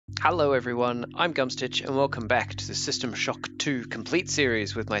Hello everyone, I'm Gumstitch and welcome back to the System Shock 2 Complete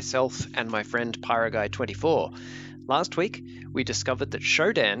series with myself and my friend PyroGuy24. Last week, we discovered that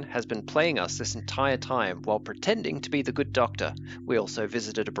Shodan has been playing us this entire time while pretending to be the good doctor. We also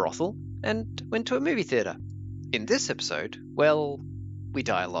visited a brothel and went to a movie theatre. In this episode, well, we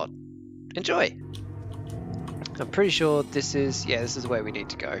die a lot. Enjoy! I'm pretty sure this is where we need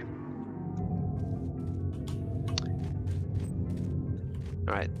to go.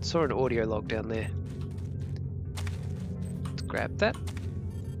 Alright, saw an audio log down there. Let's grab that.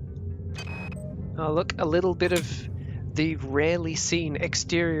 Oh look, a little bit of the rarely seen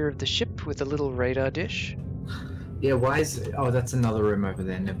exterior of the ship with a little radar dish. Yeah, why is it? Oh, that's another room over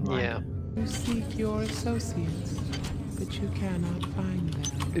there, never mind. Yeah. You seek your associates, but you cannot find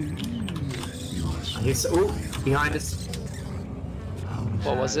them. Oh, behind us.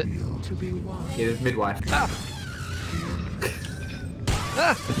 What was it? To be one. Yeah, there's midwife. Ah!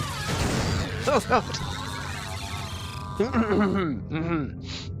 Ah! Oh god!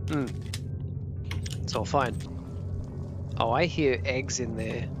 It's all fine. Oh, I hear eggs in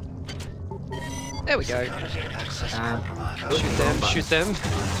there. There we go. Shoot them.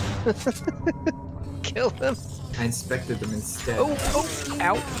 Kill them. I inspected them instead. Oh,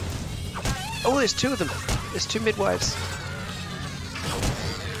 ow. Oh, there's two of them. There's two midwives.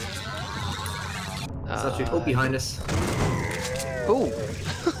 Oh, behind us. Oh.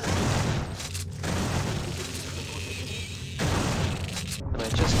 And I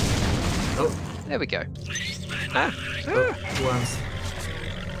just... Oh. There we go. Ah. Oh, worms.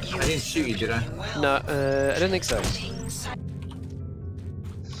 I didn't shoot you, did I? No, I don't think so.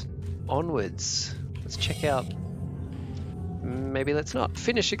 Onwards. Let's check out... Maybe let's not.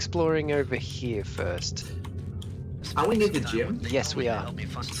 Finish exploring over here first. Are we near the gym? Yes, we are.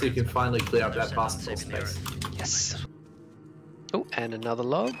 So you can finally clear up that basketball space. Yes. Oh, and another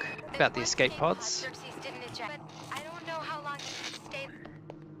log about the escape pods.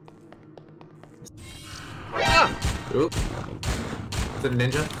 Ah! Oop. Is it a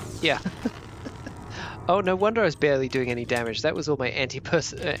ninja? Yeah. Oh, no wonder I was barely doing any damage. That was all my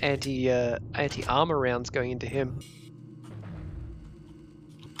anti-armor rounds going into him.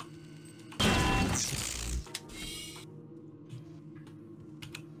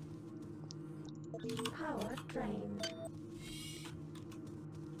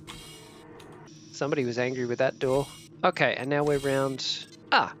 Somebody was angry with that door. Okay, and now we're round...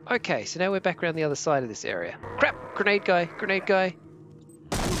 Ah, okay, so now we're back around the other side of this area. Crap! Grenade guy! Grenade guy!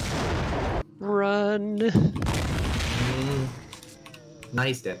 Run! No,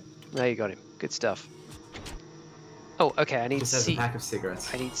 he's dead. No, you got him. Good stuff. Oh, okay, I need Just has a pack of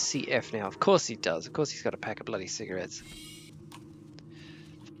cigarettes. I need CF now. Of course he does. Of course he's got a pack of bloody cigarettes.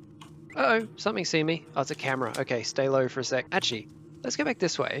 Uh-oh, something see me. Oh, it's a camera. Okay, stay low for a sec. Actually, let's go back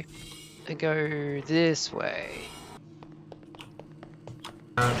this way. And go this way.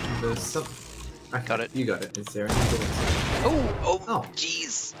 There's some... Okay, Got it. You got it. Is there any doors? Oh,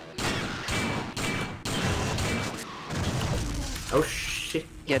 jeez. Oh shit.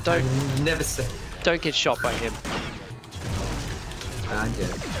 Yeah, Never say. don't get shot by him. I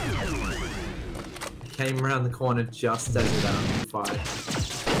did. Came around the corner just as it fired.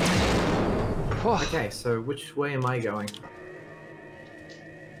 Okay, so which way am I going?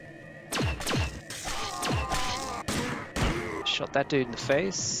 Shot that dude in the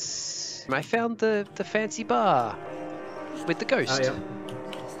face. I found the fancy bar with the ghost. Oh, yeah.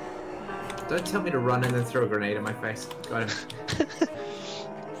 Don't tell me to run and then throw a grenade in my face. Got him.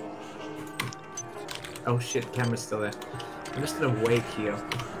 Oh shit, camera's still there. I'm just gonna wait here.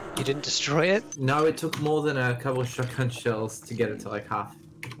 You didn't destroy it? No, it took more than a couple of shotgun shells to get it to like half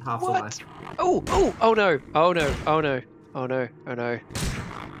the life. Oh no, oh no, oh no, oh no, oh no.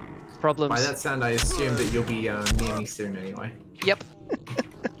 Problems. By that sound, I assume that you'll be near me soon anyway. Yep.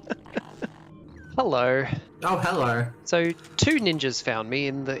 Hello. Oh, hello. So 2 ninjas found me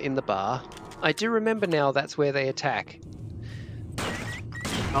in the bar. I do remember now that's where they attack.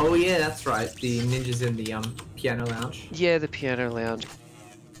 Oh yeah, that's right. The ninjas in the piano lounge. Yeah, the piano lounge.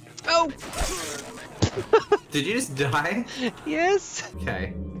 Oh! Did you just die? Yes.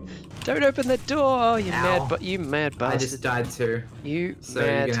 Okay. Don't open the door. Oh, you Ow. mad bastard. I just died too. You So mad.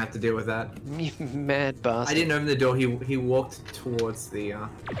 you're gonna have to deal with that. You mad bastard. I didn't open the door. He walked towards the. I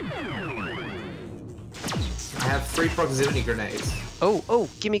have 3 proximity grenades. Oh,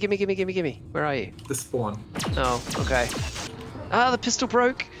 gimme. Where are you? The spawn. Oh, okay. Ah, the pistol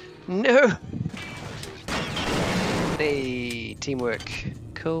broke. No. Hey, teamwork.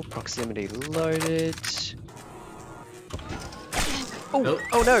 Cool. Proximity loaded. Oh, Nope.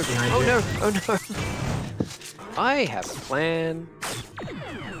 oh no, Behind oh you. no, oh no. I have a plan.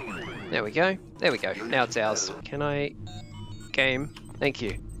 There we go. There we go. Now it's ours. Can I... Game. Thank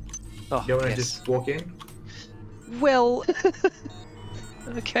you. Oh, You want to yes. just walk in? Well...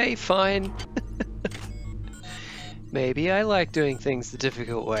 okay, fine. Maybe I like doing things the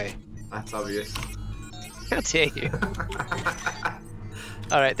difficult way. That's obvious. How dare you?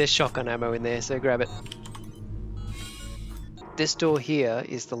 Alright, there's shotgun ammo in there, so grab it. This door here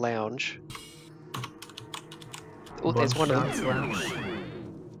is the lounge. Oh, there's one of them.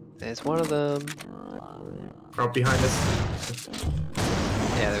 There's one of them. Oh, behind us.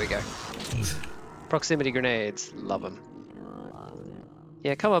 Yeah, there we go. Proximity grenades. Love them.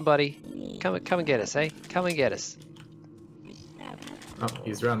 Yeah, come on, buddy. Come and get us, eh? Come and get us. Oh,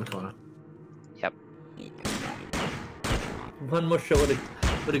 he's around the corner. Yep. One more shot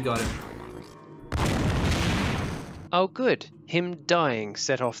would have got him. Oh, good. Him dying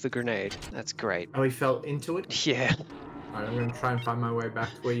set off the grenade. That's great. Oh, he fell into it? Yeah. Alright, I'm gonna try and find my way back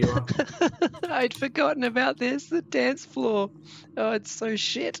to where you are. I'd forgotten about this. The dance floor. Oh, it's so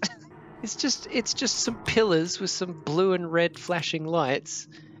shit. It's just some pillars with some blue and red flashing lights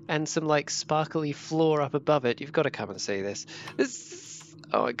and some like sparkly floor up above it. You've got to come and see this.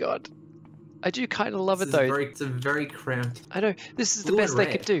 Oh my god. I do kind of love it though. It's a very cramped. I know. This is the Blue best and they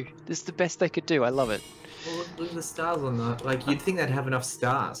red. could do. This is the best they could do. I love it. Well, look at the stars on that. Like, you'd think they'd have enough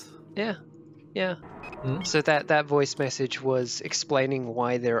stars. Yeah. Yeah. Hmm? So that voice message was explaining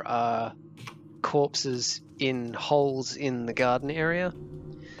why there are corpses in holes in the garden area.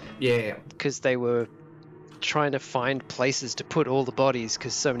 Yeah. Because they were trying to find places to put all the bodies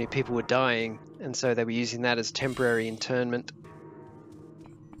because so many people were dying, and so they were using that as temporary internment.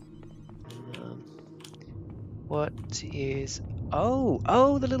 What is...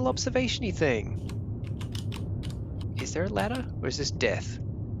 Oh, the little observation-y thing. Is there a ladder, or is this death?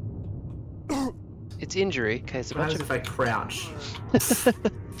 It's injury. Okay, it's a What bunch happens of... if I crouch?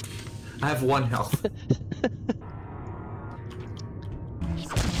 I have 1 health.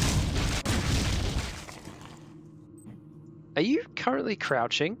 Are you currently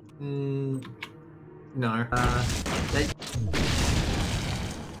crouching? No.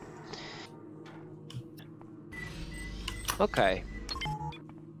 Okay.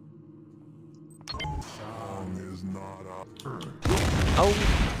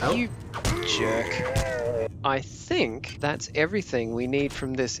 Oh, you jerk. I think that's everything we need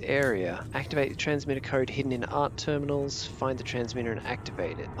from this area. Activate the transmitter code hidden in art terminals, find the transmitter and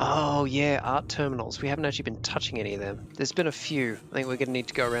activate it. Oh yeah, art terminals. We haven't actually been touching any of them. There's been a few. I think we're going to need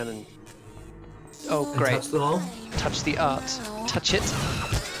to go around and... Oh And great. touch them all? Touch the art. Touch it.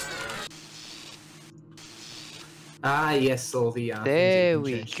 Ah, yes, all the There things you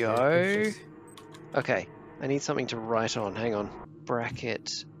we can change to go. pictures. Okay, I need something to write on. Hang on.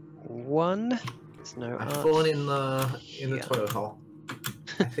 Bracket 1. There's no I've art. fallen in the Yeah. toilet hole.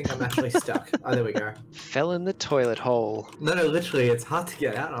 I think I'm actually stuck. Oh, there we go. Fell in the toilet hole. No, literally, it's hard to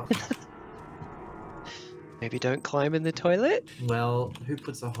get out of. Maybe don't climb in the toilet? Well, who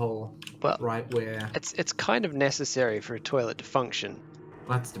puts a hole Well, right where? it's kind of necessary for a toilet to function.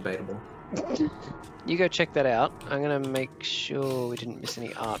 That's debatable. You go check that out. I'm gonna make sure we didn't miss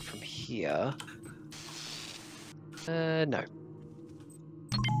any art from here. No.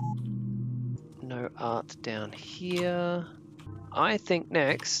 No art down here. I think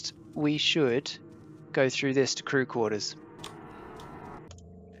next we should go through this to crew quarters.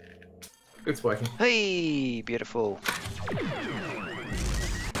 It's working. Hey, beautiful.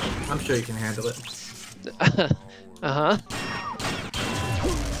 I'm sure you can handle it. Uh-huh.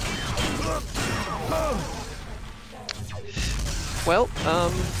 Well,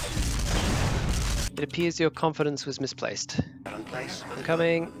 it appears your confidence was misplaced. I'm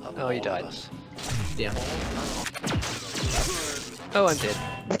coming. Oh, you died. Yeah. Oh, I'm dead.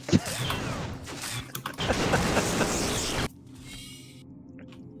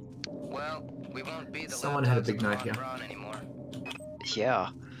 Well, we won't be the Someone had a lapdogs big of night Ron here. Braun anymore. Yeah.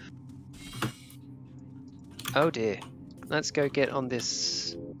 Oh dear. Let's go get on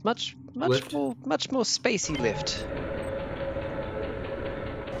this much Lift? more spacey lift.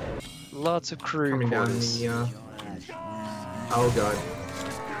 Lots of crew Coming down quarters. the. Oh god.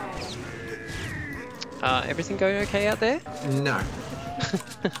 Everything going okay out there? No.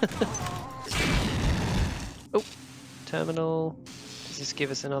 Oh, terminal. Does this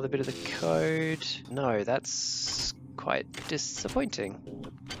give us another bit of the code? No, that's quite disappointing.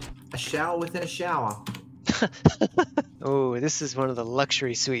 A shower within a shower. Oh, this is one of the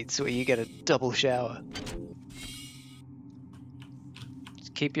luxury suites where you get a double shower.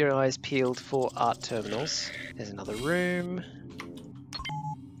 Just keep your eyes peeled for art terminals. There's another room.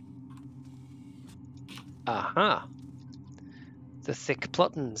 Aha! The thick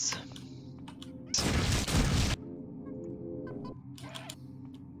plottins.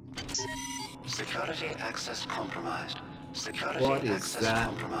 Security access compromised. Security What is access that?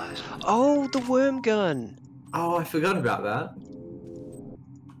 compromised. Oh, the worm gun. Oh, I forgot about that.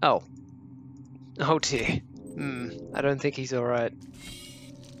 Oh. Oh dear. I don't think he's alright.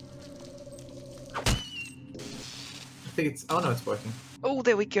 I think it's... Oh no, it's working. Oh,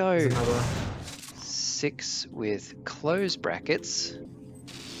 there we go. There's another... 6 with close brackets.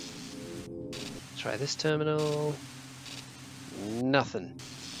 Try this terminal. Nothing.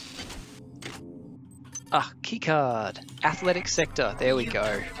 Ah, keycard. Athletic sector. There we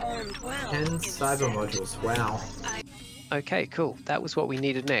go. 10 cyber modules. Wow. Okay, cool. That was what we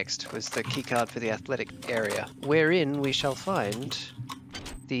needed next, was the keycard for the athletic area, wherein we shall find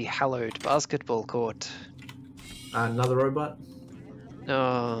the hallowed basketball court. Another robot.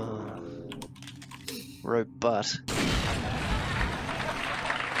 Oh, robot.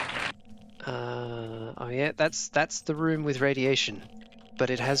 Oh yeah, that's the room with radiation, but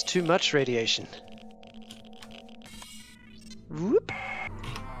it has too much radiation. Whoop.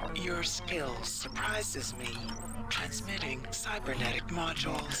 Your skill surprises me. Transmitting cybernetic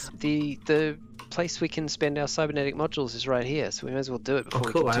modules. The place we can spend our cybernetic modules is right here, so we might as well do it Oh,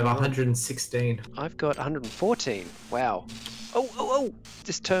 before cool. we I can have do it. 116. I've got 114. Wow. Oh!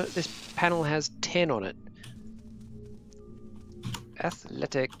 This panel has 10 on it.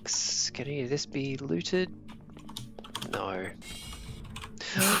 Athletics. Can any of this be looted? No.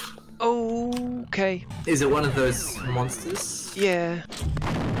 Okay. Is it one of those monsters? Yeah.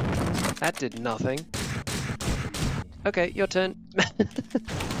 That did nothing. Okay, your turn.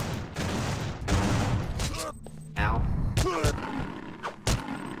 Ow.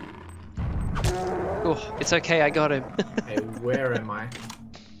 Oh, it's okay, I got him. Hey, where am I?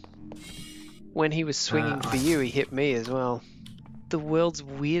 When he was swinging for you, he hit me as well. The world's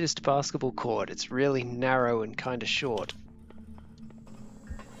weirdest basketball court. It's really narrow and kind of short.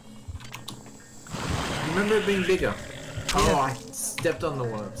 I remember it being bigger. Oh, I stepped on the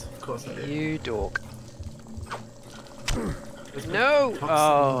worms. Of course I did. You dork. Where's my No! toxin?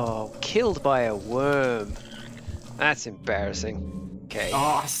 Oh, killed by a worm. That's embarrassing. Okay.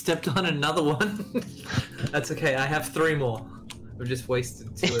 Oh, I stepped on another one. That's okay. I have 3 more. I've just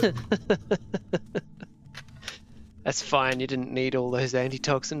wasted 2 of them. That's fine. You didn't need all those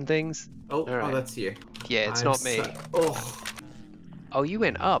antitoxin things. Oh, All right. oh, that's you. Yeah, it's I'm not me. Oh. Oh, you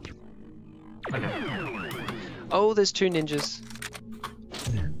went up. Okay. Oh, there's 2 ninjas.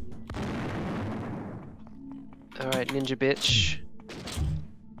 Alright, ninja bitch.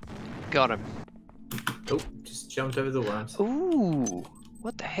 Got him. Oh, just jumped over the worms. Ooh,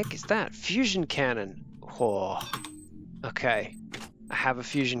 what the heck is that? Fusion cannon. Oh, okay. I have a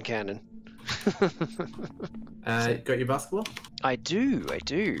fusion cannon. Got your basketball? I do.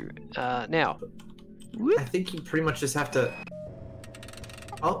 Now. Whoop, I think you pretty much just have to...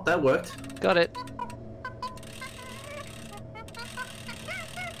 Oh, that worked. got it.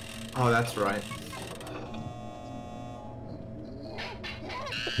 Oh, that's right.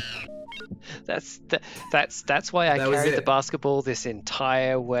 That's why I That was carried the it. basketball this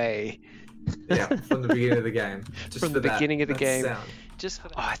entire way. Yeah, from the beginning of the game. Just From the for that- beginning of the that game. sound. Just for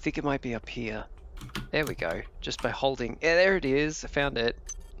that. Oh, I think it might be up here. There we go. Just by holding. Yeah, there it is. I found it.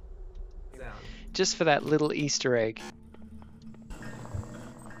 Sound. Just for that little Easter egg.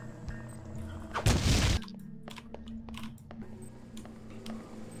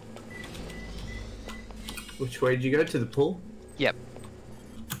 Which way did you go? To the pool? Yep.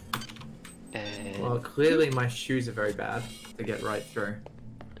 And Well, clearly my shoes are very bad to get right through.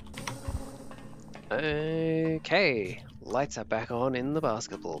 okay. Lights are back on in the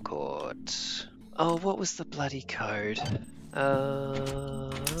basketball court. Oh, what was the bloody code?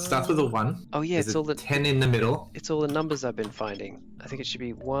 Starts with a 1. Oh yeah, There's it's a all the 10 in the middle. it's all the numbers I've been finding. I think it should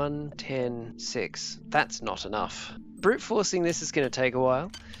be 1, 10, 6. That's not enough. Brute forcing this is going to take a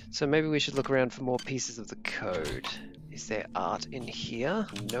while, so maybe we should look around for more pieces of the code. Is there art in here?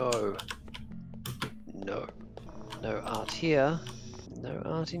 No. No. No art here. No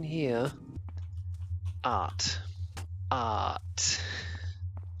art in here. Art. Art.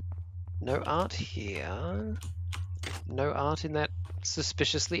 No art here. No art in that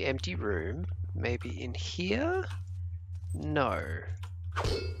suspiciously empty room. Maybe in here? No.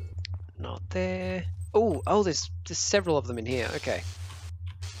 Not there. Oh, there's several of them in here. Okay.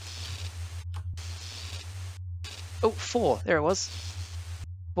 Oh, 4. There it was.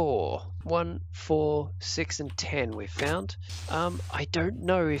 4. 1, 4, 6, and 10 we've found. I don't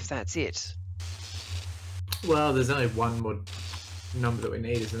know if that's it. Well, there's only one more number that we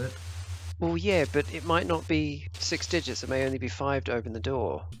need, isn't it? Well, yeah, but it might not be 6 digits. It may only be 5 to open the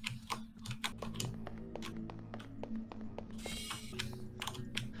door.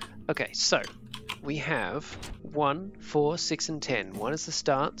 Okay, so we have 1, 4, 6, and 10. 1 is the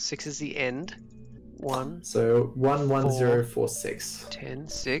start, 6 is the end. 1, So 11046. 10,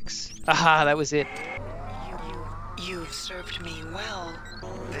 6. Aha, that was it. You've served me well.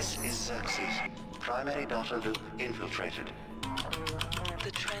 This is Xerxes. Primary data loop infiltrated.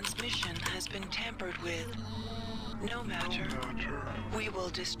 The transmission has been tampered with. No matter. We will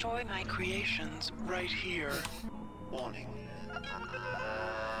destroy my creations right here. Warning.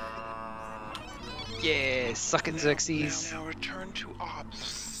 Yeah, suck it, Xerxes. Now return to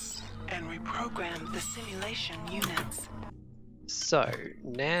ops and reprogram the simulation units. So,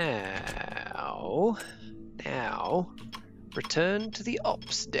 now, return to the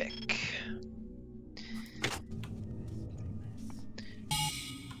ops deck.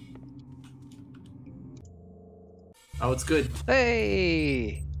 Oh, it's good.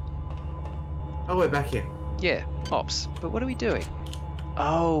 Hey! Oh, we're back here. Yeah, ops. But what are we doing?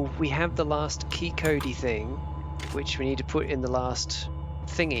 Oh, we have the last key codey thing, which we need to put in the last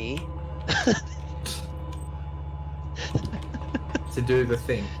thingy. To do the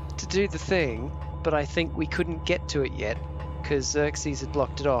thing. To do the thing, but I think we couldn't get to it yet because Xerxes had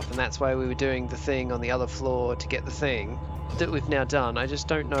blocked it off, and that's why we were doing the thing on the other floor to get the thing that we've now done. I just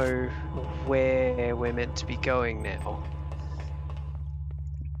don't know where we're meant to be going now.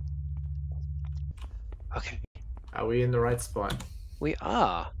 Okay, Are we in the right spot? we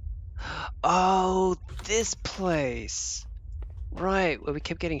are. Oh, this place. Right, where we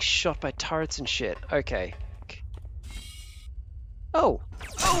kept getting shot by turrets and shit. Okay. Oh!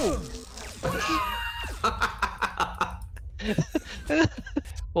 Oh!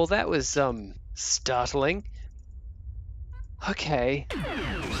 Well, that was, startling. Okay.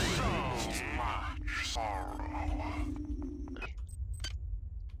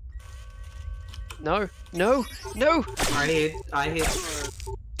 No, no, no! I hit.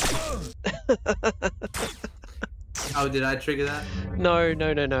 Oh, did I trigger that? No,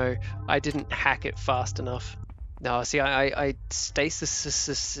 no, no, no. I didn't hack it fast enough. No, see, I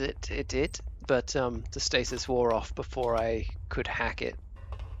stasis it, but the stasis wore off before I could hack it.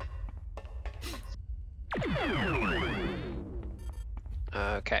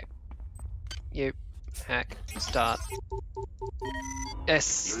 Okay. You hack start.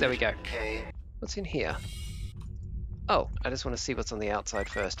 Yes, there we go. K. What's in here? Oh, I just want to see what's on the outside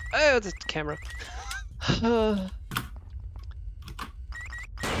first. Oh, the camera.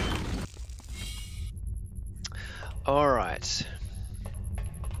 All right.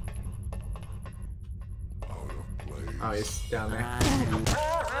 Oh, he's down there.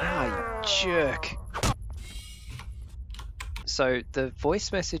 Ah, you jerk. So the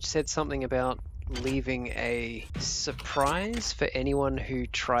voice message said something about leaving a surprise for anyone who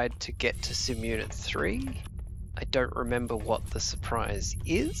tried to get to Sim Unit 3. I don't remember what the surprise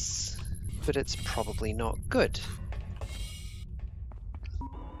is, but it's probably not good.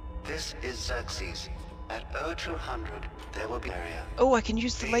 This is Xerxes. At 0200, there will be an area. Oh, I can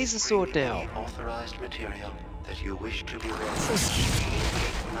use the laser sword now. Any authorized material that you wish to be read.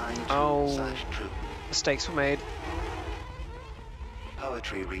 Oh. Mistakes were made.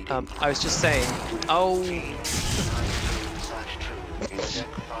 Poetry reading. I was just saying. Oh.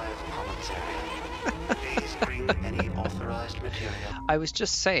 Please bring any authorized material. I was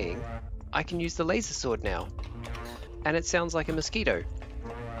just saying, I can use the laser sword now. And it sounds like a mosquito.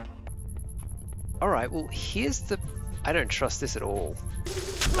 Alright, well, here's the... I don't trust this at all.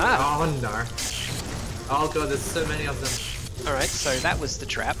 Ah! Oh no. Oh god, there's so many of them. Alright, so that was the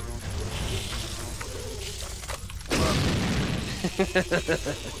trap.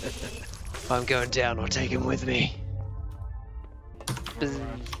 If I'm going down, I'll take him with me. Bzz.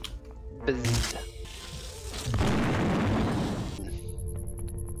 Bzz.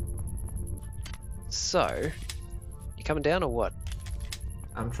 So, you coming down or what?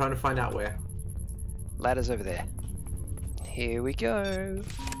 I'm trying to find out where. Ladder's over there. Here we go.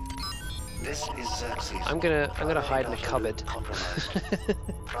 This is Xerxes. I'm gonna hide in a cupboard.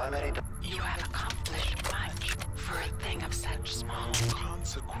 Primary You have accomplished much for a thing of such small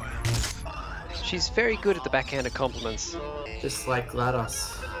consequence. She's very good at the backhanded compliments. Just like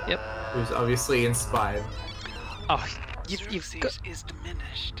GLaDOS. Yep. Who's obviously inspired. Oh, you've got... Xerxes is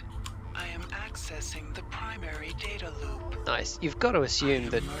diminished. I am accessing the primary data loop. Nice. You've got to assume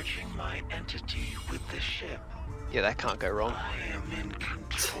that... merging my entity with the ship. Yeah, that can't go wrong. I am in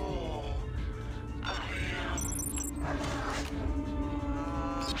control. I am...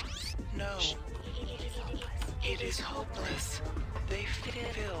 No. It is hopeless. They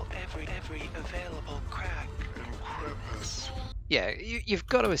fill every available crack and crevice. Yeah, you've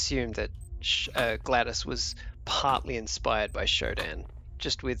got to assume that GLaDOS was partly inspired by Shodan.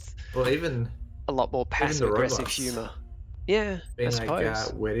 Just with... Well, even a lot more passive aggressive robots. humor. Yeah, Being I like,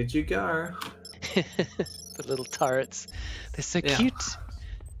 suppose. where did you go? The little turrets. They're so Yeah. cute.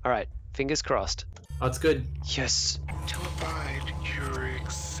 Alright, fingers crossed. Oh, it's good. Yes. To abide your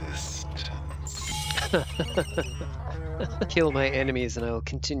existence. Kill my enemies and I will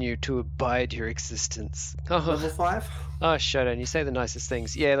continue to abide your existence. Level Oh, 5? oh Shodan, you say the nicest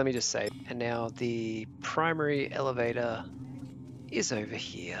things. Yeah, let me just say. And now the primary elevator is over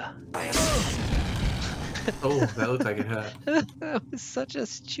here. Oh, that looked like it hurt. That was such a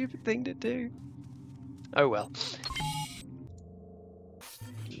stupid thing to do. Oh well.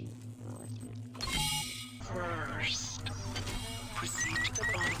 First, proceed to the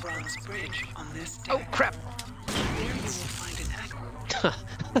Von Braun's bridge on this deck. Oh crap! There you will find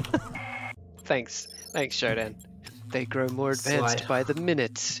an Thanks, Shodan. They grow more advanced Slight. by the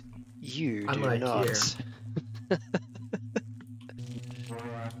minute. You do Unlike not. here.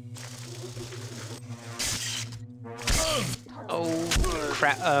 Oh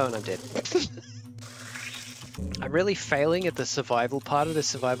crap! Oh, and I'm dead. I'm really failing at the survival part of the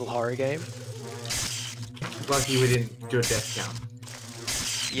survival horror game. Lucky we didn't do a death count.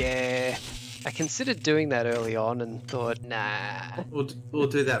 Yeah, I considered doing that early on and thought, nah. We'll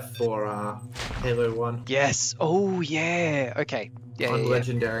do that for Halo 1 Yes. Oh yeah. Okay. Yeah. on yeah, yeah.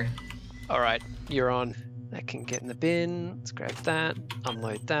 Legendary. All right, you're on. That can get in the bin. Let's grab that.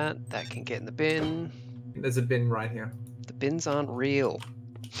 Unload that. That can get in the bin. There's a bin right here. The bins aren't real.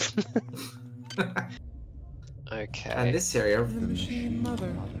 Okay. And this area, The machine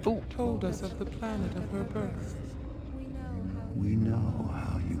mother Ooh. told us of the planet of her birth. We know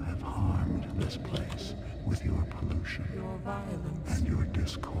how you have harmed this place with your pollution Your violence. and your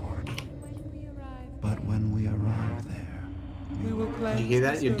discord. But when we arrive there, We will cleanse you hear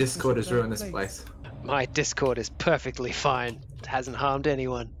that? the Your surface Discord of has that ruined this place. My Discord is perfectly fine. It hasn't harmed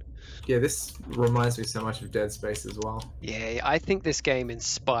anyone. Yeah, this reminds me so much of Dead Space as well. Yeah, I think this game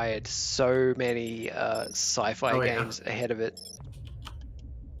inspired so many sci-fi Oh, yeah. games ahead of it.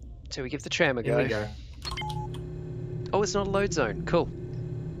 So we give the tram a Here go. we go. Oh, it's not a load zone. Cool.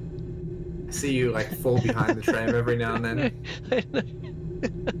 I see you like fall behind the tram every now and then. I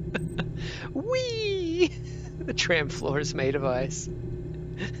know. Whee! The tram floor is made of ice.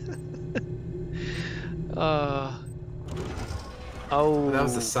 Oh, That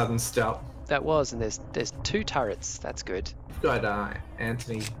was a sudden stop. that was, and there's two turrets. That's good. We've got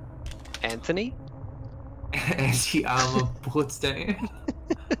Anthony Anthony? anti-armor bullets, don't you?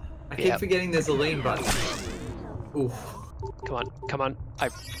 I keep Yep. forgetting there's a lean button. Oof. Come on, come on.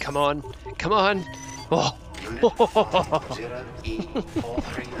 Come on, come on. Oh. Unit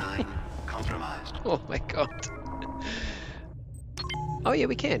 0E439 compromised. Oh my god. Oh yeah,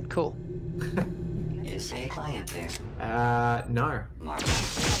 we can. Cool. Is a client there? No. Mark.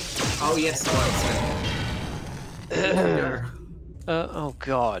 Oh yes, there we go. Oh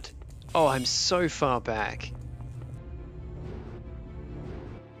god. Oh, I'm so far back.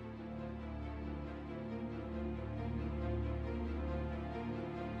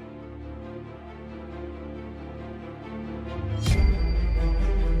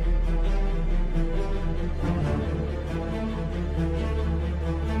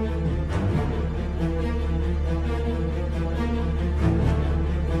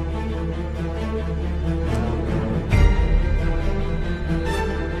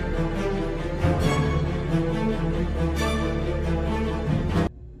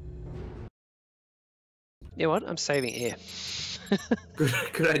 You know what? I'm saving here.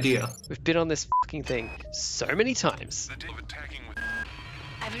 Good idea. We've been on this fucking thing so many times.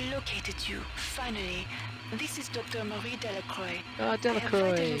 I've located you, finally. This is Dr. Marie Delacroix. Ah, I have vital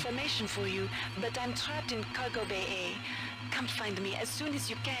Delacroix. information for you, but I'm trapped in Cargo Bay A. Come find me as soon as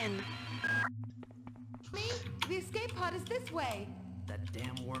you can. Me? The escape pod is this way.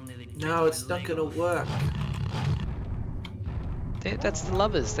 No, it's not gonna work. That's the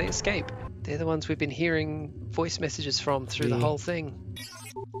lovers. They escape. They're the ones we've been hearing voice messages from through the Yeah. whole thing.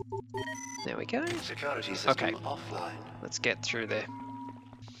 There we go. Security system Okay. offline. Let's get through there.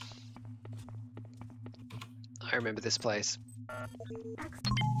 I remember this place.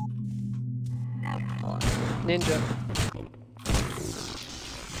 Ninja.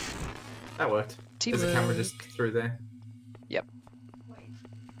 That worked. There's a camera Teamwork. just through there. Yep.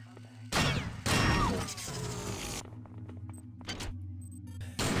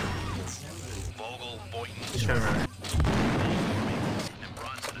 Just turn around.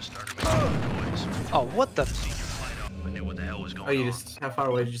 Oh, what the? Oh, you just... How far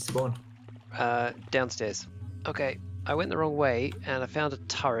away did you spawn? Downstairs. Okay, I went the wrong way and I found a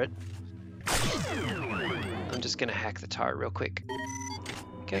turret. I'm just gonna hack the turret real quick.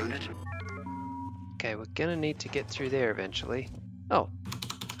 Okay. Unit Okay, we're gonna need to get through there eventually. Oh.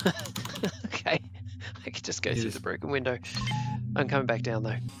 Okay. I could just go through the broken window. I'm coming back down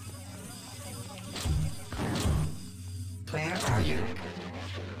though. Where are you?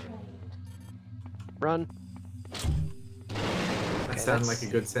 Run. That sounded like a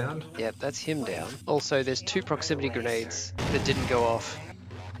good sound. Yep, that's him down. Also, there's 2 proximity grenades that didn't go off.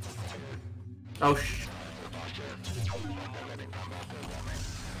 Oh,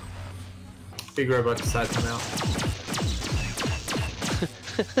 big robot decided to come out.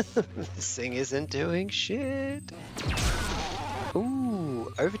 This thing isn't doing shit.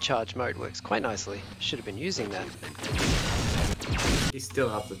 Ooh, overcharge mode works quite nicely. Should have been using that. He's still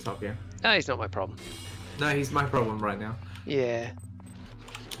up the top here. Oh, he's not my problem. No, he's my problem right now. Yeah.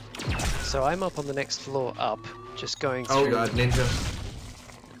 So I'm up on the next floor up, just going through... Oh god, ninja.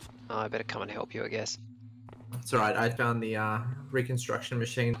 Oh, I better come and help you, I guess. It's alright, I found the reconstruction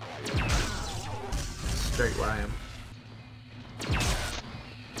machine. Straight where I am.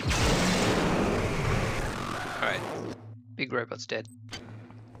 Alright. Big robot's dead.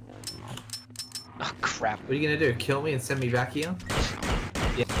 Oh crap. What are you gonna do? Kill me and send me back here?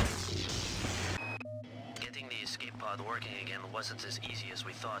 Yeah. Getting the escape pod working again wasn't as easy as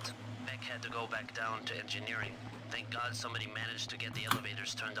we thought. Beck had to go back down to engineering. Thank God somebody managed to get the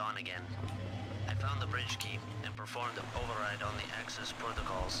elevators turned on again. I found the bridge key and performed an override on the access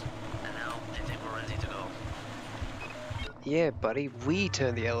protocols. And now I think we're ready to go. Yeah, buddy, we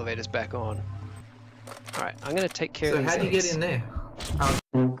turned the elevators back on. Alright, I'm gonna take care of So these how do you eggs. get in there?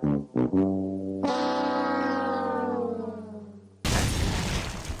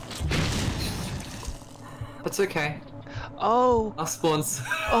 That's okay. Oh! I'll spawns.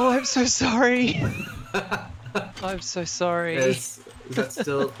 Oh, I'm so sorry! I'm so sorry. Is that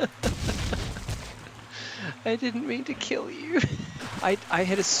still... I didn't mean to kill you. I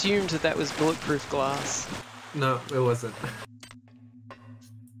had assumed that that was bulletproof glass. No, it wasn't.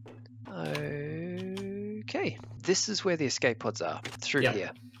 Okay, this is where the escape pods are, through Yep.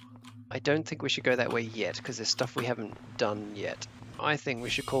 here. I don't think we should go that way yet, because there's stuff we haven't done yet. I think we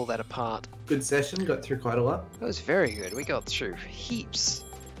should call that a part. Good session, got through quite a lot. That was very good, we got through heaps.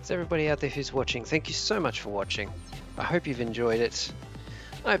 So everybody out there who's watching, thank you so much for watching. I hope you've enjoyed it.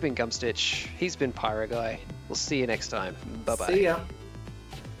 I've been Gumstitch, he's been Pyro Guy. We'll see you next time. Bye bye. See ya.